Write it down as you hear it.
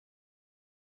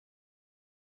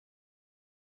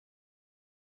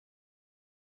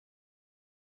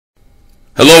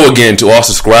Hello again to all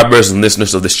subscribers and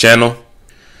listeners of this channel.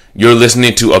 You're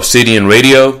listening to Obsidian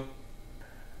Radio,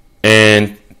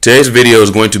 and today's video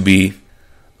is going to be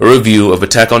a review of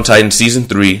Attack on Titan Season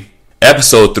 3,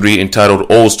 Episode 3,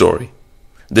 entitled Old Story.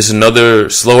 This is another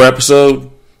slower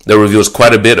episode that reveals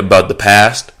quite a bit about the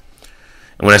past.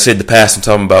 And when I say the past, I'm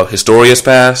talking about Historias'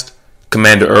 past,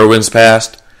 Commander Erwins'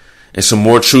 past, and some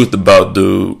more truth about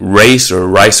the Reiss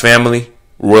family,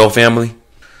 royal family.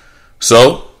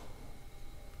 So,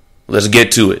 let's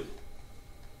get to it.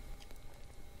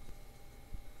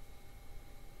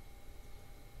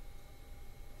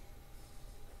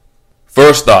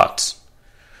 First thoughts.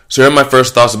 So here are my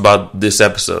first thoughts about this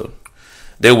episode.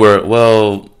 They were,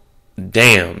 well,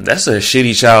 damn, that's a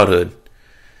shitty childhood.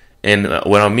 And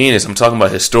what I mean is I'm talking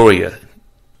about Historia.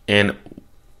 And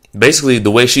basically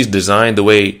the way she's designed, the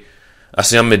way I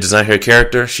see I'm going to design her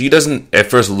character, she doesn't at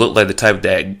first look like the type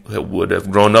that would have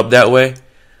grown up that way.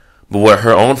 But what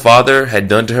her own father had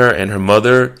done to her and her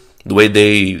mother, the way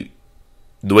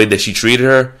that she treated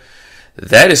her,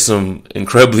 that is some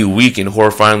incredibly weak and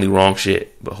horrifyingly wrong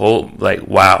shit. But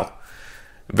wow.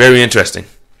 Very interesting.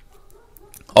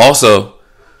 Also,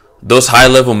 those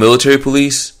high-level military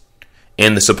police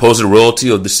and the supposed royalty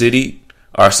of the city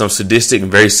are some sadistic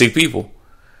and very sick people.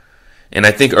 And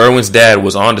I think Erwin's dad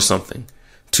was onto something.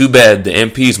 Too bad the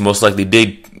MPs most likely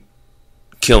did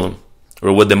kill him,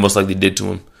 or what they most likely did to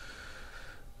him.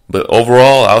 But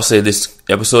overall, I'll say this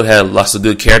episode had lots of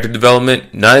good character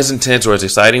development. Not as intense or as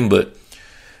exciting, but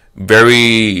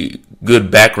very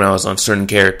good backgrounds on certain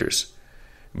characters.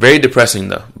 Very depressing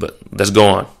though, but let's go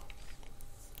on.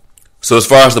 So as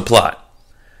far as the plot.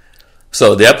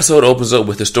 So the episode opens up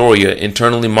with Historia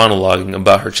internally monologuing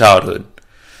about her childhood.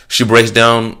 She breaks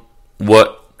down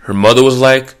what her mother was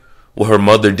like, what her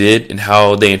mother did, and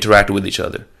how they interacted with each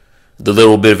other. The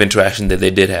little bit of interaction that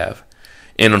they did have.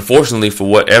 And unfortunately, for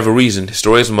whatever reason,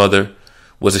 Historia's mother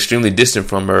was extremely distant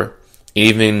from her,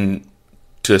 even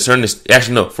to a certain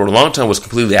for a long time was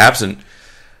completely absent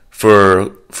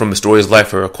from Historia's life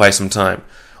for quite some time.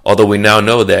 Although we now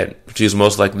know that she's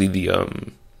most likely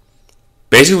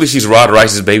basically she's Rod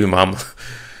Reiss's baby mama.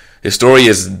 Historia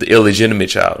is the illegitimate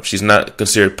child. She's not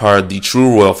considered part of the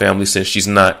true royal family since she's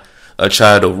not a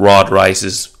child of Rod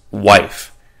Reiss's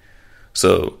wife.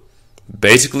 So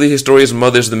basically, Historia's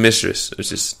mother's the mistress. It's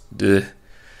just,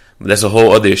 that's a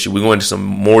whole other issue. We're going into some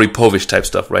Maury Povich type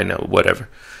stuff right now. Whatever.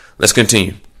 Let's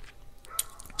continue.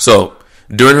 So,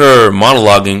 during her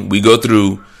monologuing, we go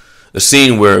through a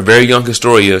scene where a very young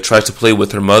Historia tries to play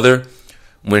with her mother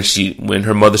when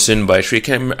her mother's sitting by a tree. I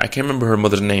can't remember her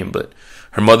mother's name, but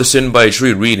her mother's sitting by a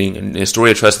tree reading, and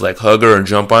Historia tries to hug her and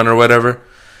jump on her or whatever,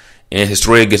 and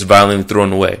Historia gets violently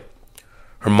thrown away.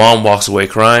 Her mom walks away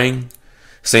crying,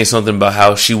 saying something about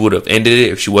how she would have ended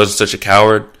it if she wasn't such a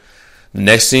coward. The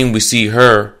next scene, we see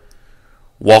her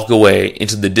walk away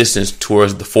into the distance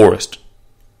towards the forest,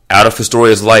 out of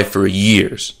Historia's life for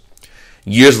years.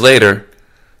 Years later,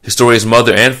 Historia's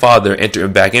mother and father enter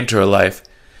back into her life.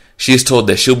 She is told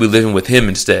that she'll be living with him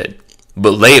instead.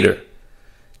 But later,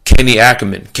 Kenny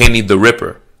Ackerman, Kenny the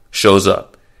Ripper, shows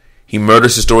up. He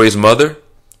murders Historia's mother,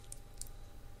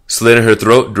 slitting her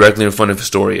throat directly in front of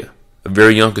Historia. A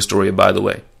very young Historia, by the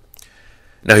way.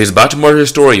 Now, he's about to murder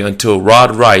Historia until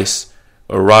Rod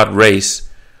Reiss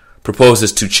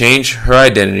proposes to change her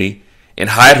identity and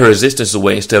hide her existence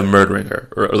away instead of murdering her,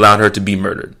 or allowing her to be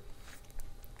murdered.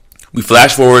 We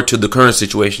flash forward to the current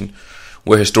situation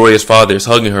where Historia's father is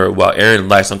hugging her while Eren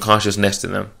lies unconscious next to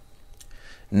them.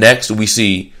 Next, we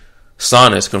see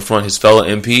Sonus confront his fellow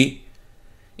MP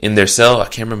in their cell. I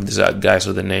can't remember this guy's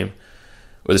other name,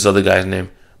 or this other guy's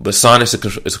name. But Sonus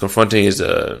is confronting his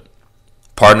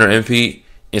partner MP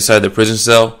inside the prison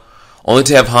cell, only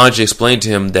to have Hanji explain to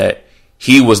him that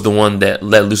he was the one that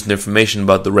let loose the information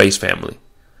about the Reiss family.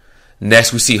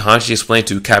 Next, we see Hanji explain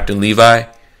to Captain Levi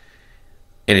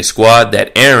and his squad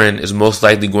that Eren is most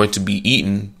likely going to be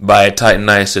eaten by a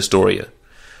Titanized Historia.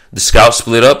 The scouts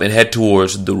split up and head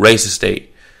towards the Reiss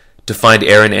estate to find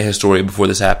Eren and Historia before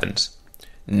this happens.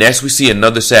 Next, we see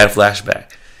another sad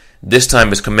flashback. This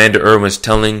time is Commander Erwins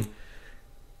telling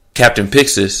Captain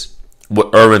Pixis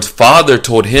what Erwin's father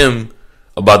told him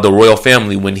about the royal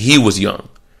family when he was young.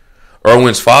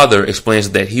 Erwin's father explains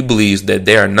that he believes that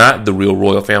they are not the real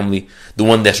royal family, the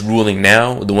one that's ruling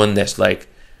now, the one that's like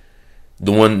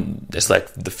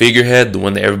the figurehead, the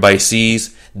one that everybody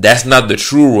sees. That's not the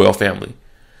true royal family.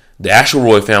 The actual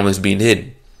royal family is being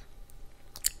hidden.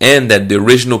 And that the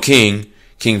original king,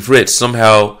 King Fritz,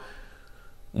 somehow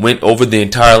went over the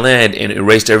entire land and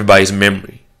erased everybody's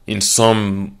memory in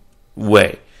some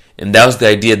way. And that was the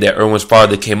idea that Erwin's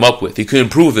father came up with. He couldn't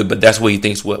prove it, but that's what he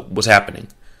thinks what was happening.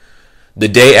 The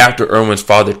day after Erwin's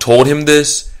father told him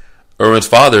this, Erwin's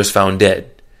father is found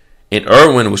dead. And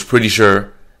Erwin was pretty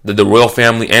sure that the royal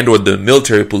family and or the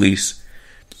military police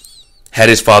had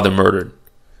his father murdered.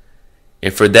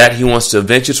 And for that, he wants to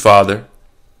avenge his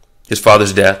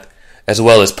father's death, as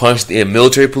well as punish the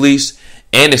military police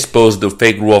and expose the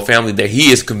fake royal family that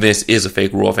he is convinced is a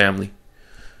fake royal family.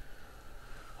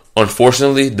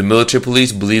 Unfortunately, the military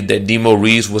police believe that Demo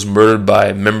Reiss was murdered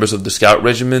by members of the scout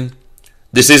regiment.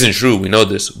 This isn't true, we know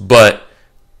this, but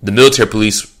the military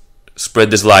police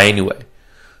spread this lie anyway.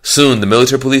 Soon, the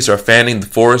military police are fanning the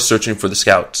forest searching for the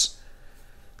scouts.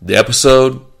 The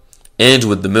episode ends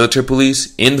with the military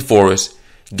police in the forest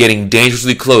getting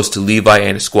dangerously close to Levi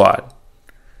and his squad.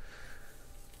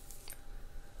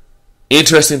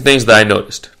 Interesting things that I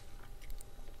noticed.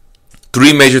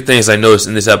 3 major things I noticed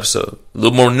in this episode. A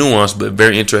little more nuanced, but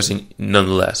very interesting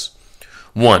nonetheless.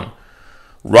 1.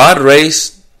 Rod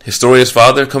Reiss, Historias'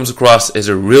 father, comes across as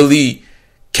a really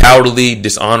cowardly,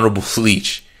 dishonorable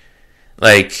leech.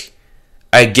 Like,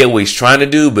 I get what he's trying to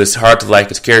do, but it's hard to like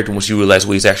his character once you realize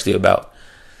what he's actually about.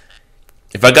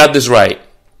 If I got this right,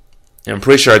 and I'm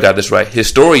pretty sure I got this right,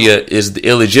 Historia is the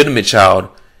illegitimate child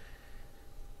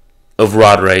of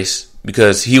Rod Reiss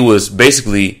because he was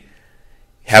basically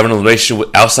having a relationship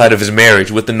outside of his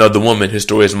marriage with another woman,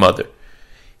 Historia's mother.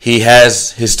 He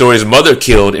has Historia's mother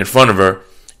killed in front of her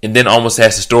and then almost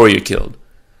has Historia killed.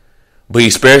 But he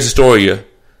spares Historia.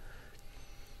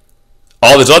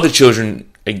 All his other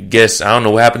children, I guess, I don't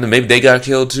know what happened to them. Maybe they got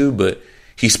killed too, but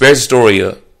he spares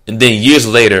Historia, and then years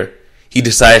later, he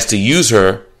decides to use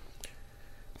her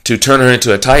to turn her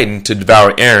into a Titan to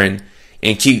devour Eren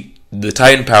and keep the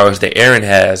Titan powers that Eren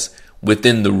has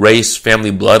within the Reiss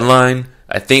family bloodline.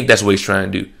 I think that's what he's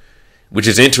trying to do, which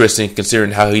is interesting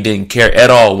considering how he didn't care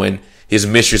at all when his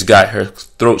mistress got her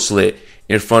throat slit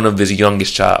in front of his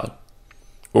youngest child,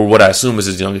 or what I assume is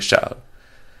his youngest child.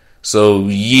 So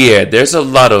yeah, there's a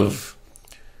lot of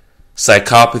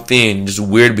psychopathy and just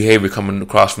weird behavior coming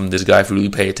across from this guy if you really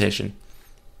pay attention.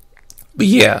 But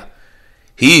yeah,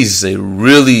 he's a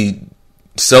really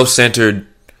self-centered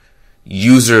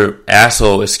user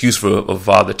asshole excuse for a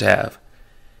father to have.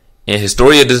 And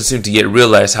Historia doesn't seem to yet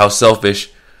realize how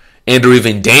selfish and or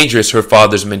even dangerous her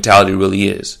father's mentality really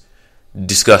is.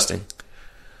 Disgusting.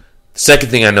 The second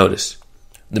thing I noticed,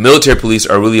 the military police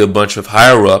are really a bunch of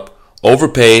higher up,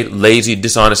 overpaid, lazy,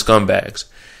 dishonest scumbags,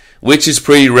 which is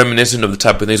pretty reminiscent of the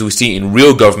type of things we see in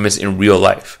real governments in real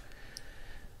life.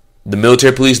 The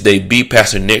military police, they beat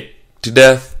Pastor Nick to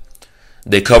death.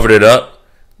 They covered it up.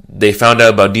 They found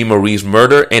out about Demo Reiss'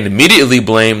 murder and immediately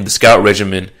blamed the scout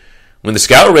regiment, when the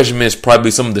scout regiment is probably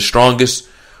some of the strongest,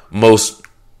 most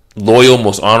loyal,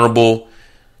 most honorable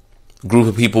group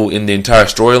of people in the entire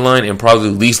storyline, and probably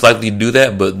least likely to do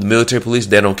that. But the military police,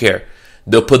 they don't care.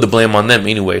 They'll put the blame on them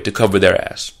anyway to cover their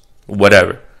ass.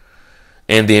 Whatever.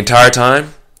 And the entire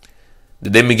time,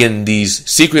 they've been getting these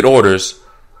secret orders,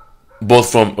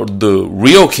 both from the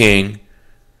real king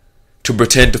to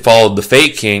pretend to follow the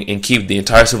fake king and keep the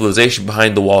entire civilization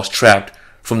behind the walls trapped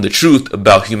from the truth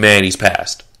about humanity's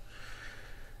past.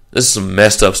 This is some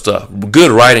messed up stuff.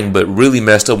 Good writing, but really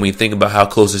messed up when you think about how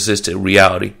close this is to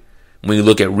reality. When you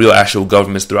look at real actual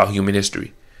governments throughout human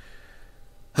history.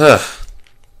 Third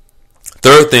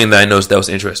thing that I noticed that was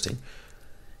interesting.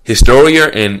 Historia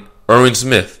and Erwin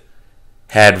Smith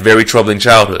had very troubling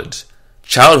childhoods.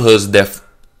 Childhoods that,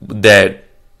 as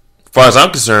far as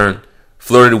I'm concerned,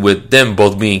 flirted with them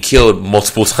both being killed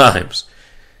multiple times.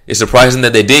 It's surprising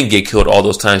that they didn't get killed all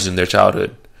those times in their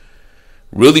childhood.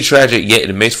 Really tragic, yet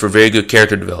it makes for very good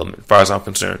character development, as far as I'm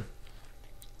concerned.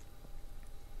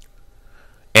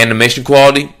 Animation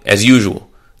quality, as usual.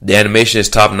 The animation is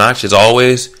top notch, as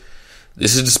always.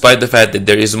 This is despite the fact that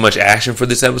there isn't much action for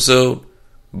this episode,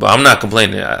 but I'm not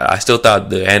complaining. I still thought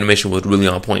the animation was really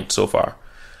on point so far.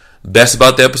 Best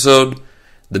about the episode,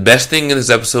 the best thing in this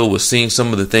episode was seeing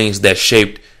some of the things that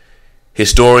shaped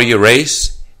Historia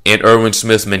Reiss and Erwin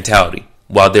Smith's mentality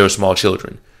while they were small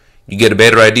children. You get a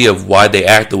better idea of why they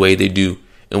act the way they do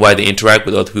and why they interact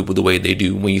with other people the way they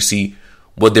do when you see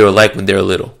what they were like when they were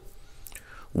little.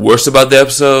 Worst about the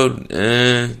episode,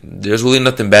 there's really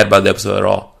nothing bad about the episode at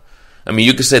all. I mean,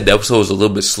 you could say the episode was a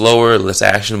little bit slower, less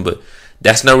action, but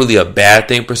that's not really a bad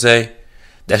thing per se.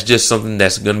 That's just something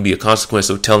that's going to be a consequence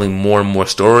of telling more and more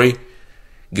story,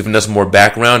 giving us more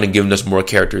background, and giving us more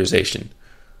characterization.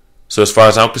 So as far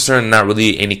as I'm concerned, not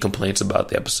really any complaints about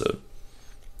the episode.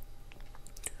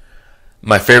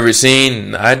 My favorite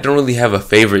scene, I don't really have a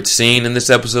favorite scene in this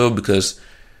episode because,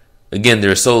 again,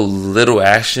 there's so little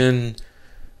action.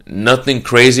 nothing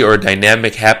crazy or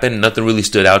dynamic happened. Nothing really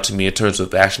stood out to me in terms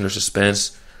of action or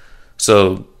suspense.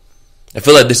 So I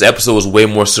feel like this episode was way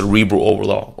more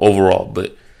cerebral overall,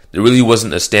 but there really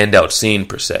wasn't a standout scene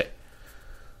per se.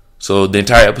 So the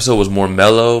entire episode was more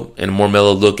mellow, and a more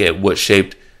mellow look at what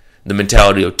shaped the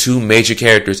mentality of two major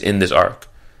characters in this arc.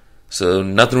 So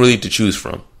nothing really to choose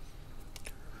from.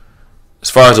 As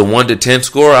far as a 1 to 10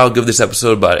 score, I'll give this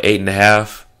episode about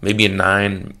 8.5, maybe a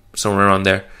 9, somewhere around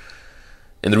there.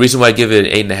 And the reason why I give it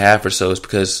an 8.5 or so is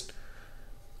because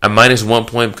I minus 1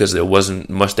 point because there wasn't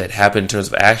much that happened in terms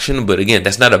of action. But again,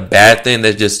 that's not a bad thing.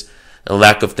 That's just a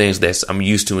lack of things that I'm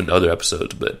used to in other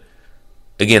episodes. But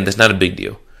again, that's not a big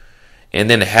deal. And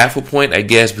then a half a point, I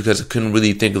guess, because I couldn't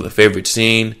really think of a favorite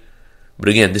scene. But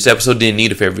again, this episode didn't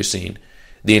need a favorite scene.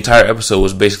 The entire episode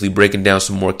was basically breaking down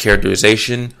some more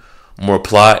characterization, more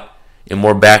plot, and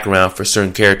more background for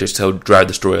certain characters to help drive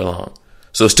the story along.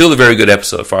 So it's still a very good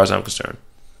episode as far as I'm concerned.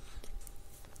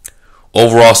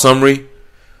 Overall summary.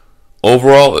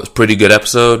 Overall, it's a pretty good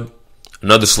episode.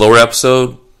 Another slower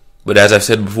episode. But as I've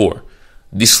said before,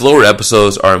 these slower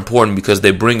episodes are important because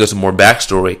they bring us more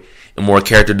backstory and more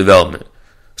character development.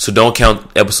 So don't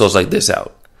count episodes like this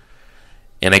out.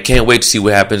 And I can't wait to see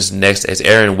what happens next as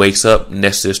Erin wakes up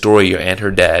next to Historia and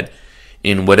her dad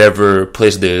in whatever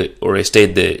place or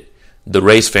estate the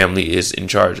Reiss family is in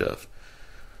charge of.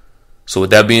 So with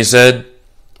that being said,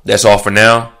 that's all for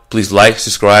now. Please like,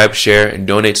 subscribe, share, and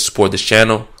donate to support this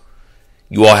channel.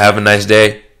 You all have a nice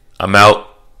day. I'm out.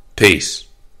 Peace.